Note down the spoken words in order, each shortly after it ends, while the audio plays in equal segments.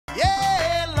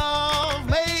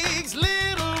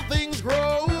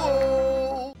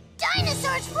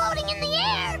in the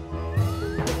air!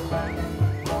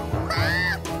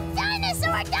 Ah!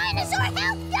 Dinosaur! Dinosaur!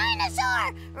 Help!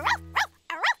 Dinosaur! Ruff, ruff,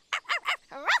 ruff, ruff,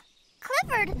 ruff.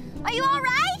 Clifford, are you all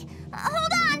right?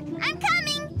 Hold on, I'm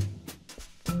coming.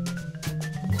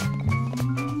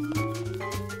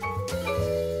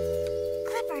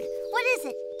 Clifford, what is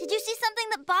it? Did you see something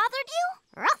that bothered you?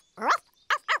 Ruff, ruff,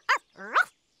 ruff, ruff,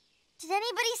 ruff. Did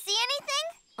anybody see anything?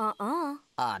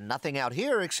 Nothing out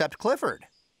here except Clifford.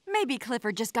 Maybe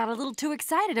Clifford just got a little too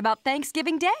excited about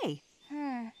Thanksgiving Day.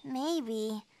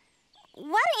 Maybe.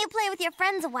 Why don't you play with your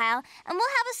friends a while, and we'll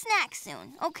have a snack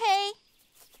soon, okay?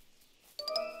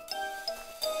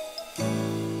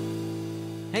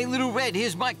 Hey, Little Red,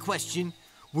 here's my question.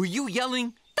 Were you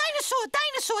yelling, "Dinosaur,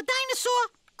 dinosaur, dinosaur"?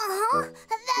 Uh-huh.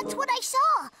 That's what I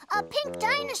saw. A pink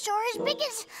dinosaur as big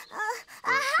as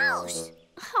a house.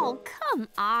 Oh, come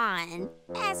on.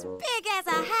 As big as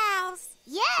a house?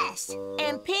 Yes.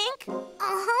 And pink?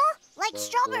 Uh-huh. Like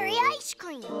strawberry ice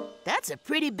cream. That's a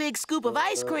pretty big scoop of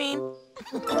ice cream.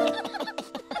 But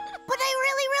I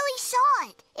really saw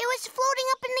it. It was floating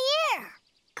up in the air.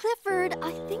 Clifford,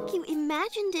 I think you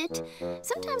imagined it.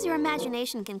 Sometimes your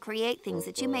imagination can create things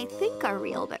that you may think are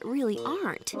real but really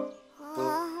aren't.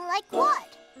 Like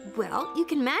what? Well, you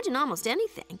can imagine almost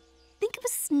anything. Think of a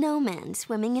snowman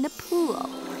swimming in a pool.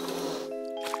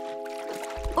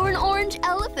 Or an orange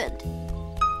elephant.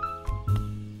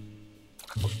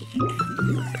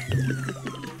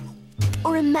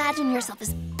 Or imagine yourself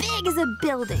as big as a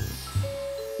building.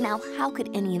 Now, how could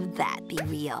any of that be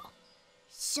real?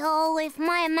 So, if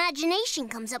my imagination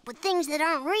comes up with things that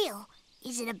aren't real,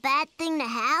 is it a bad thing to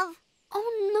have? Oh,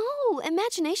 no.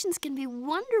 Imaginations can be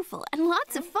wonderful and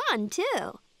lots of fun,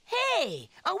 too. Hey,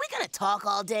 are we gonna talk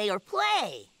all day or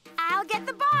play? I'll get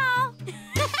the ball.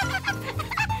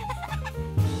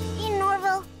 Hey,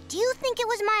 Norville, do you think it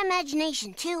was my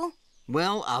imagination, too?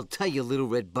 Well, I'll tell you, Little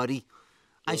Red Buddy.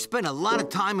 I spent a lot of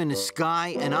time in the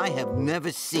sky, and I have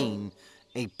never seen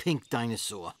a pink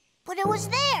dinosaur. But it was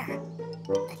there,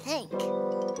 I think.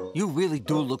 You really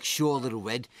do look sure, Little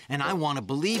Red, and I want to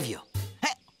believe you.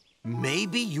 Hey,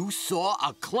 maybe you saw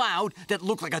a cloud that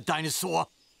looked like a dinosaur.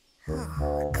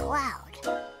 A cloud.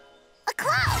 A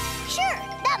cloud! Sure,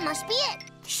 that must be it.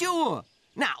 Sure.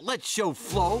 Now, let's show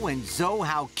Flo and Zoe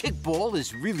how kickball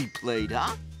is really played,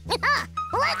 huh?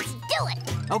 Let's do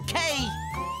it! Okay.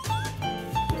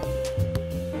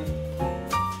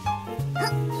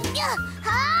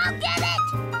 I'll get it!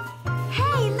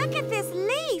 Hey, look at this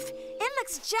leaf. It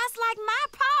looks just like my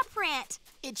paw print.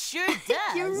 It sure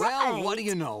does. You're Well, right. what do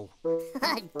you know?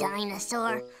 A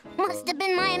dinosaur. Must have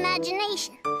been my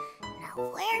imagination.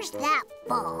 Now, where's that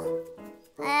ball?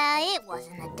 It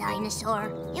wasn't a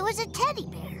dinosaur. It was a teddy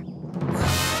bear.